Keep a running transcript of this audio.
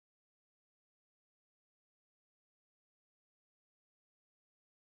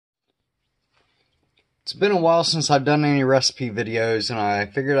It's been a while since I've done any recipe videos, and I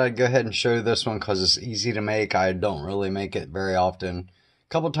figured I'd go ahead and show this one because it's easy to make. I don't really make it very often, a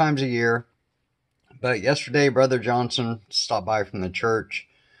couple times a year. But yesterday, Brother Johnson stopped by from the church.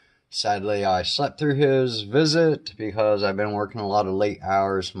 Sadly, I slept through his visit because I've been working a lot of late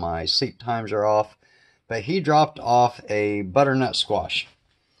hours. My sleep times are off. But he dropped off a butternut squash.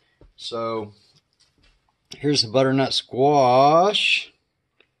 So, here's the butternut squash.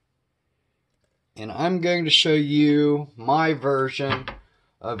 And I'm going to show you my version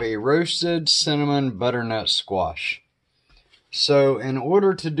of a roasted cinnamon butternut squash. So in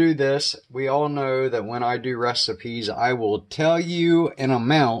order to do this, we all know that when I do recipes, I will tell you an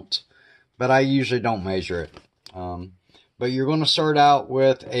amount, but I usually don't measure it. But you're going to start out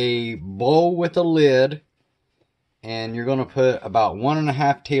with a bowl with a lid, and you're going to put about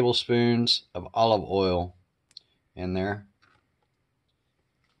 1.5 tablespoons of olive oil in there.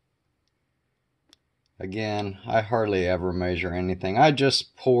 Again, I hardly ever measure anything. I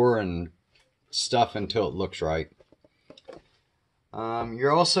just pour and stuff until it looks right.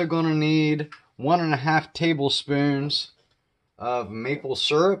 You're also going to need 1.5 tablespoons of maple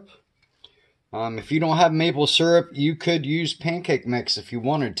syrup. If you don't have maple syrup, you could use pancake mix if you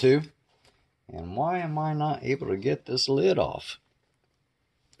wanted to. And why am I not able to get this lid off?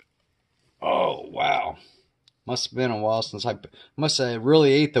 Oh, wow. Must have been a while since I must have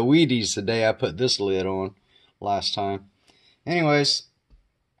really ate the Wheaties the day I put this lid on last time. Anyways,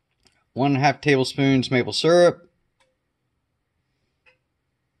 1.5 tablespoons maple syrup.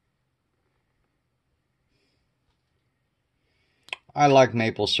 I like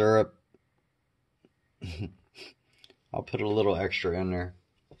maple syrup. I'll put a little extra in there.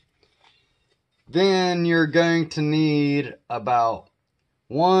 Then you're going to need about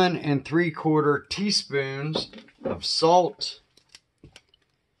 1 3/4 teaspoons of salt.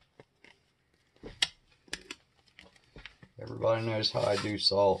 Everybody knows how I do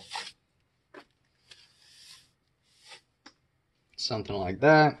salt. Something like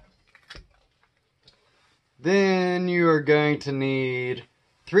that. Then you are going to need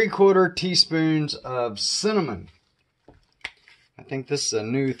 3/4 teaspoons of cinnamon. I think this is a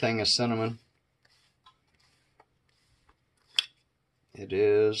new thing of cinnamon. It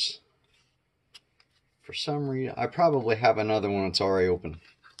is, for some reason, I probably have another one that's already open.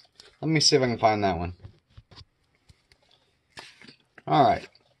 Let me see if I can find that one. Alright,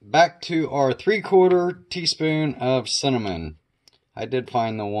 back to our 3/4 teaspoon of cinnamon. I did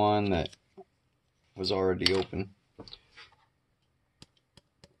find the one that was already open.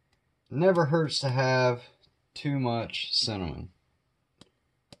 Never hurts to have too much cinnamon.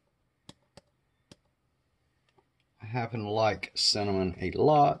 I happen to like cinnamon a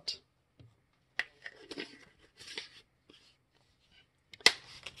lot.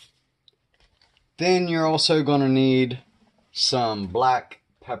 Then you're also going to need some black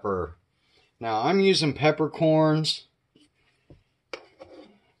pepper. Now I'm using peppercorns,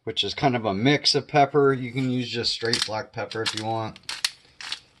 which is kind of a mix of pepper. You can use just straight black pepper if you want.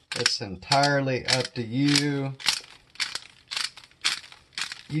 It's entirely up to you.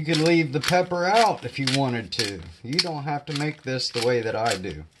 You could leave the pepper out if you wanted to. You don't have to make this the way that I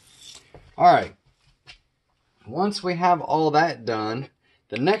do. Alright. Once we have all that done,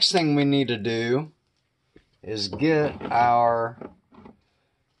 the next thing we need to do is get our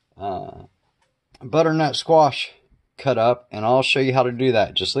butternut squash cut up, and I'll show you how to do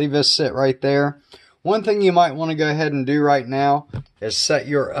that. Just leave this sit right there. One thing you might want to go ahead and do right now is set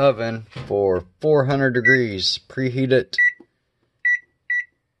your oven for 400 degrees. Preheat it.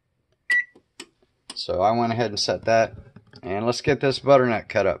 So I went ahead and set that. And let's get this butternut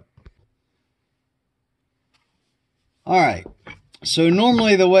cut up. Alright. So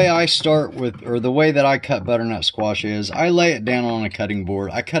normally the way I start with, or the way that I cut butternut squash is, I lay it down on a cutting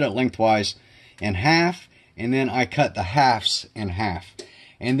board. I cut it lengthwise in half, and then I cut the halves in half.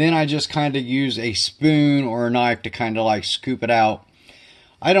 And then I just kind of use a spoon or a knife to kind of like scoop it out.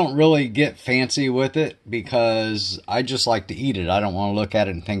 I don't really get fancy with it because I just like to eat it. I don't want to look at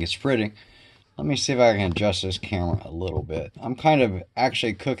it and think it's pretty. Let me see if I can adjust this camera a little bit. I'm kind of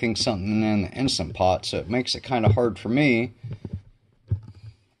actually cooking something in the Instant Pot, so it makes it kind of hard for me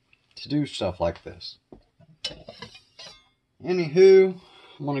to do stuff like this. Anywho,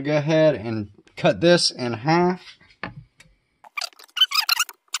 I'm going to go ahead and cut this in half.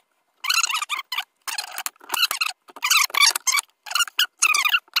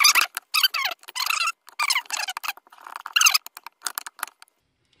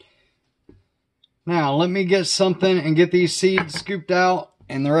 Now, let me get something and get these seeds scooped out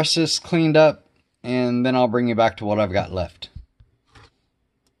and the rest of this cleaned up, and then I'll bring you back to what I've got left.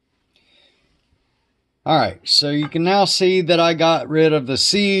 Alright, so you can now see that I got rid of the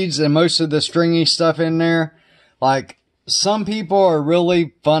seeds and most of the stringy stuff in there. Like, some people are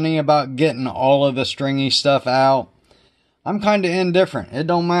really funny about getting all of the stringy stuff out. I'm kind of indifferent. It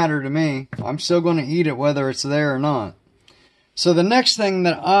don't matter to me. I'm still going to eat it whether it's there or not. So the next thing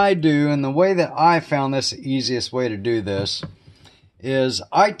that I do, and the way that I found this the easiest way to do this, is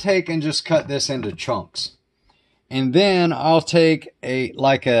I take and just cut this into chunks. And then I'll take a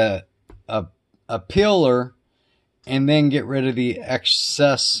peeler and then get rid of the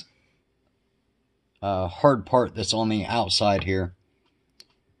excess hard part that's on the outside here.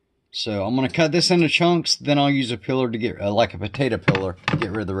 So I'm going to cut this into chunks, then I'll use a peeler to get, like a potato peeler, to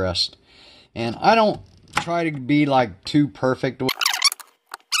get rid of the rest. And I don't try to be like too perfect.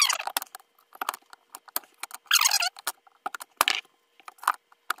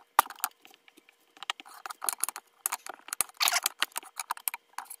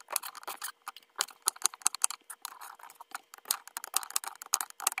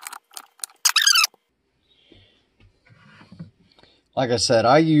 Like I said,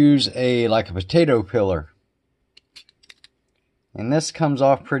 I use like a potato peeler. And this comes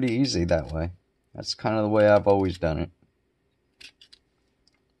off pretty easy that way. That's kind of the way I've always done it.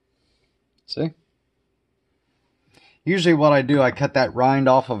 See? Usually what I do, I cut that rind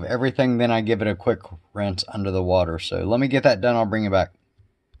off of everything, then I give it a quick rinse under the water. So let me get that done, I'll bring it back.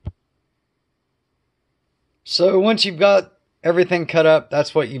 So once you've got everything cut up,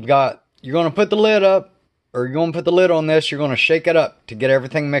 that's what you've got. You're going to put the lid up, or you're going to put the lid on this, you're going to shake it up to get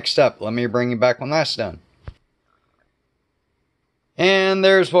everything mixed up. Let me bring you back when that's done. And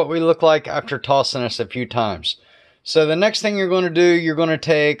there's what we look like after tossing this a few times. So the next thing you're going to do, you're going to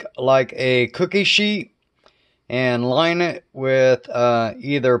take like a cookie sheet and line it with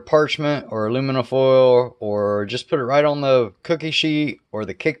either parchment or aluminum foil, or just put it right on the cookie sheet or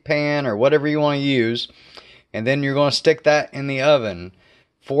the cake pan or whatever you want to use. And then you're going to stick that in the oven,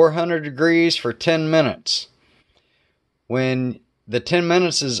 400 degrees for 10 minutes. When the 10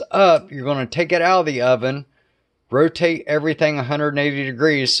 minutes is up, you're going to take it out of the oven, rotate everything 180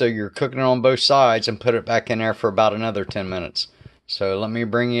 degrees so you're cooking it on both sides, and put it back in there for about another 10 minutes. So let me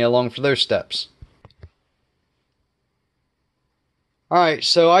bring you along for those steps. Alright,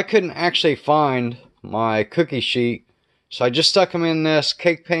 so I couldn't actually find my cookie sheet, so I just stuck them in this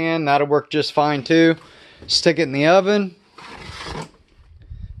cake pan. That'll work just fine too. Stick it in the oven.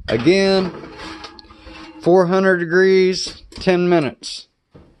 Again, 400 degrees, 10 minutes.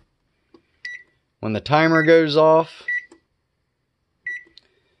 When the timer goes off,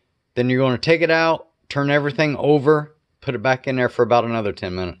 then you're going to take it out, turn everything over, put it back in there for about another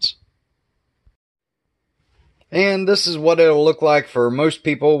 10 minutes. And this is what it'll look like for most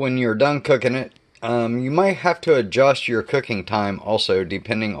people when you're done cooking it. You might have to adjust your cooking time also,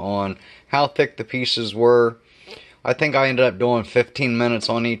 depending on how thick the pieces were. I think I ended up doing 15 minutes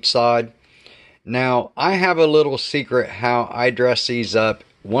on each side. Now, I have a little secret how I dress these up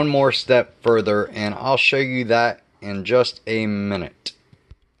one more step further, and I'll show you that in just a minute.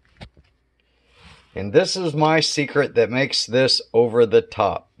 And this is my secret that makes this over the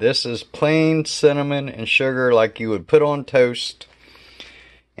top. This is plain cinnamon and sugar like you would put on toast.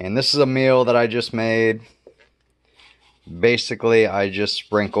 And this is a meal that I just made. Basically, I just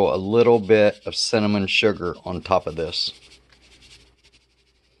sprinkle a little bit of cinnamon sugar on top of this.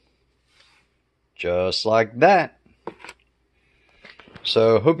 Just like that.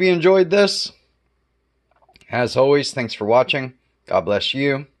 So, hope you enjoyed this. As always, thanks for watching. God bless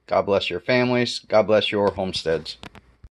you. God bless your families. God bless your homesteads.